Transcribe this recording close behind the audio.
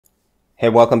Hey,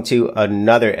 welcome to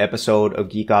another episode of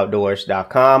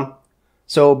geekoutdoors.com.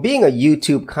 So being a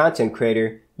YouTube content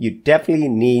creator, you definitely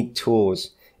need tools.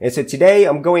 And so today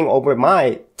I'm going over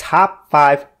my top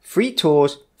 5 free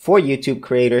tools for YouTube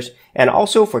creators and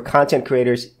also for content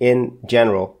creators in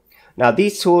general. Now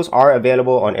these tools are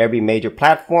available on every major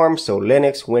platform, so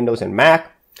Linux, Windows, and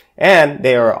Mac. And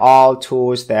they are all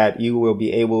tools that you will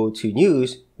be able to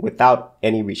use without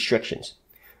any restrictions.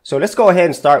 So let's go ahead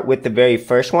and start with the very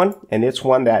first one. And it's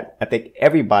one that I think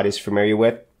everybody's familiar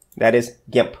with. That is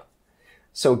GIMP.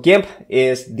 So GIMP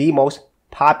is the most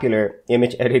popular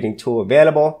image editing tool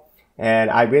available. And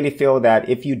I really feel that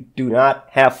if you do not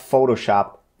have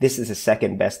Photoshop, this is the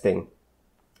second best thing.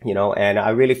 And I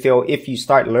really feel if you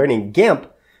start learning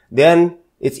GIMP, then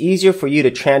it's easier for you to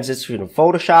transition to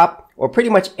Photoshop or pretty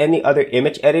much any other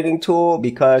image editing tool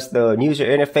because the user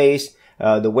interface,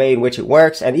 the way in which it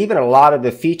works, and even a lot of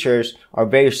the features are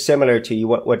very similar to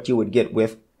what you would get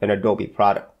with an Adobe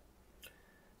product.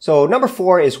 So number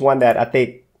 4 is one that I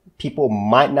think people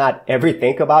might not ever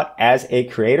think about as a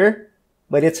creator,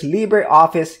 but it's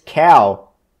LibreOffice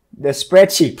Cal, the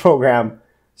spreadsheet program.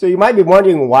 So you might be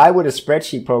wondering, why would a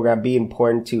spreadsheet program be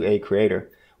important to a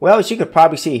creator? Well, as you could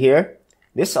probably see here,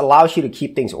 this allows you to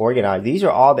keep things organized. These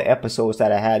are all the episodes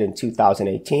that I had in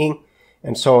 2018.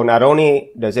 And so not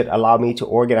only does it allow me to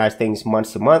organize things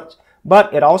month to month,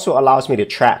 but it also allows me to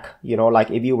track, like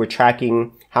if you were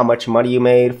tracking how much money you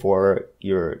made for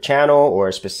your channel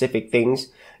or specific things,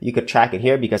 you could track it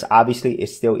here because obviously it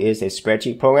still is a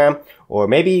spreadsheet program. Or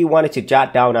maybe you wanted to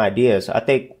jot down ideas. I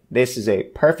think this is a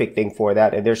perfect thing for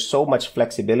that. And there's so much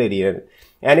flexibility in it.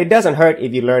 And it doesn't hurt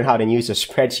if you learn how to use a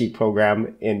spreadsheet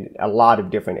program in a lot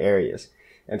of different areas.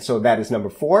 And so that is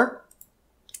number 4.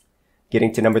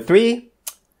 Getting to number 3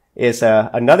 is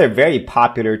another very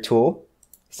popular tool.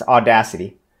 It's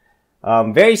Audacity.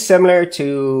 Very similar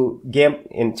to GIMP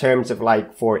in terms of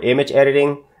like for image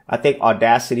editing. I think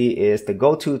Audacity is the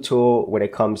go-to tool when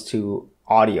it comes to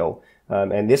audio.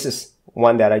 And this is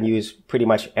one that I use pretty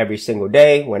much every single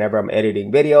day whenever I'm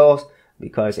editing videos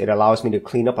because it allows me to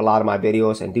clean up a lot of my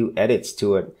videos and do edits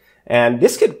to it. And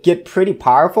this could get pretty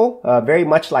powerful, very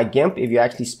much like GIMP if you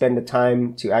actually spend the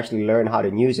time to actually learn how to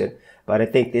use it. But I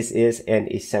think this is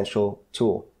an essential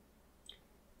tool.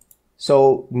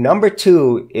 So number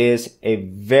 2 is a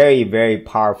very, very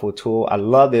powerful tool. I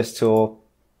love this tool,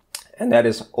 and that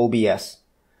is OBS.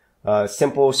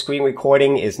 Simple screen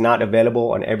recording is not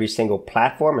available on every single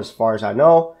platform as far as I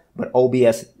know, but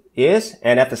OBS is.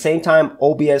 And at the same time,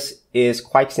 OBS is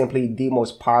quite simply the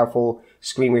most powerful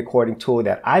screen recording tool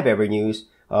that I've ever used.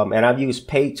 And I've used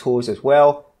paid tools as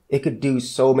well. It could do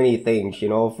so many things,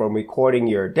 from recording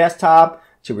your desktop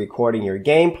to recording your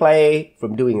gameplay,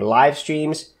 from doing live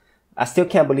streams. I still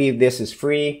can't believe this is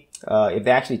free. If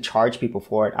they actually charge people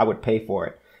for it, I would pay for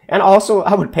it. And also,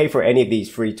 I would pay for any of these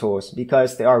free tools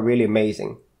because they are really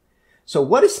amazing. So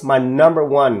what is my number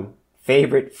 1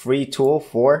 favorite free tool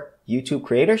for YouTube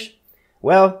creators?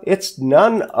 Well, it's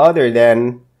none other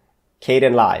than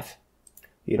Kdenlive.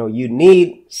 You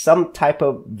need some type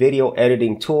of video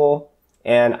editing tool.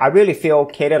 And I really feel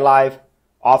Kdenlive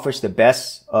offers the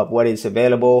best of what is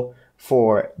available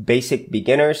for basic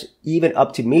beginners, even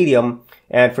up to medium.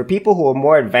 And for people who are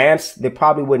more advanced, they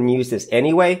probably wouldn't use this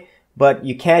anyway, but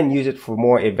you can use it for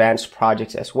more advanced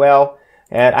projects as well.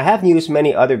 And I have used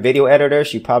many other video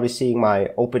editors. You're probably seeing my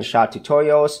OpenShot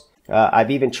tutorials. I've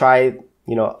even tried,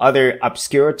 other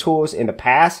obscure tools in the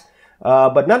past,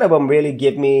 but none of them really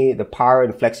give me the power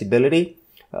and flexibility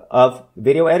of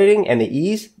video editing and the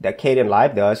ease that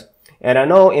Kdenlive does. And I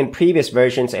know in previous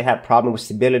versions it had problems with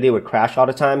stability, would crash all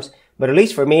the times. But at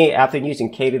least for me, after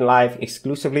using Kdenlive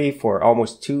exclusively for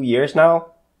almost 2 years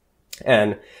now,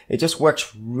 and it just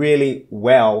works really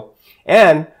well.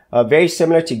 And very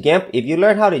similar to GIMP, if you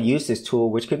learn how to use this tool,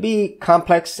 which could be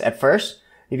complex at first,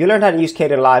 if you learn how to use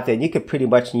Kdenlive, then you could pretty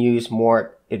much use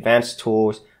more advanced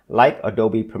tools like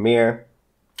Adobe Premiere,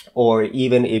 or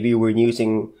even if you were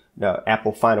using the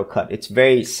Apple Final Cut. It's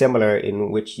very similar in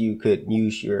which you could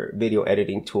use your video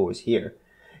editing tools here.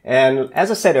 And as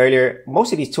I said earlier,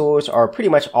 most of these tools are pretty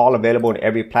much all available on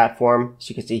every platform. As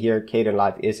you can see here,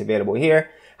 Kdenlive is available here.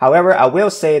 However, I will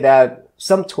say that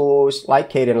some tools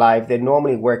like Kdenlive, they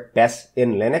normally work best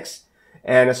in Linux.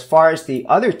 And as far as the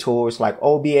other tools like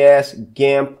OBS,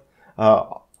 GIMP,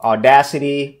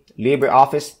 Audacity,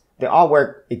 LibreOffice, they all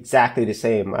work exactly the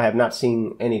same. I have not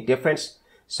seen any difference.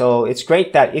 So it's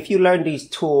great that if you learn these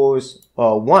tools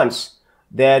once,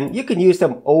 then you can use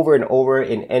them over and over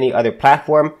in any other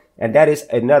platform. And that is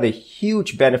another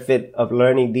huge benefit of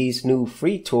learning these new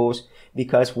free tools,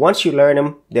 because once you learn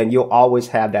them, then you'll always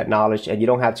have that knowledge and you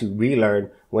don't have to relearn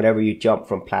whenever you jump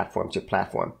from platform to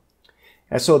platform.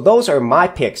 And so those are my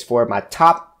picks for my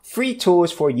top free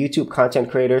tools for YouTube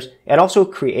content creators and also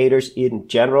creators in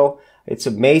general. It's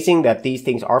amazing that these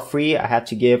things are free. I have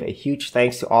to give a huge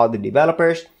thanks to all the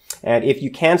developers. And if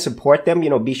you can support them,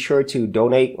 be sure to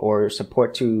donate or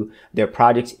support to their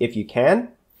projects if you can.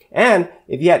 And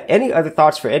if you have any other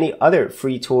thoughts for any other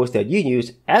free tools that you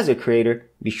use as a creator,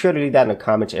 be sure to leave that in the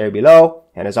comments area below.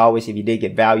 And as always, if you did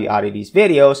get value out of these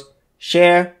videos,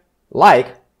 share,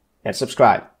 like, and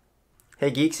subscribe. Hey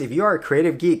geeks, if you are a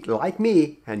creative geek like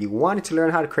me and you wanted to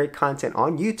learn how to create content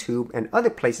on YouTube and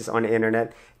other places on the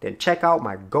internet, then check out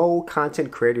my Gold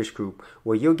Content Creators group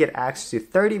where you'll get access to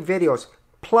 30 videos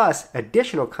plus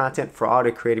additional content for all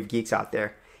the creative geeks out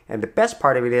there. And the best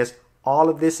part of it is all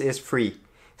of this is free.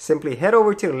 Simply head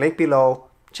over to the link below,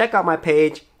 check out my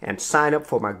page, and sign up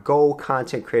for my Gold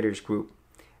Content Creators group.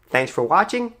 Thanks for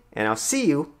watching, and I'll see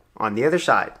you on the other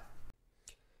side.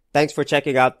 Thanks for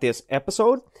checking out this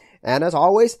episode. And as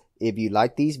always, if you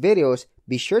like these videos,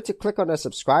 be sure to click on the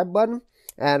subscribe button.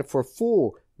 And for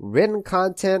full written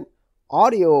content,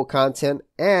 audio content,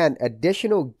 and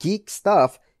additional geek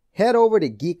stuff, head over to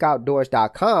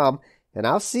geekoutdoors.com, and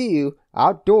I'll see you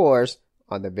outdoors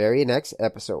on the very next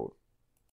episode.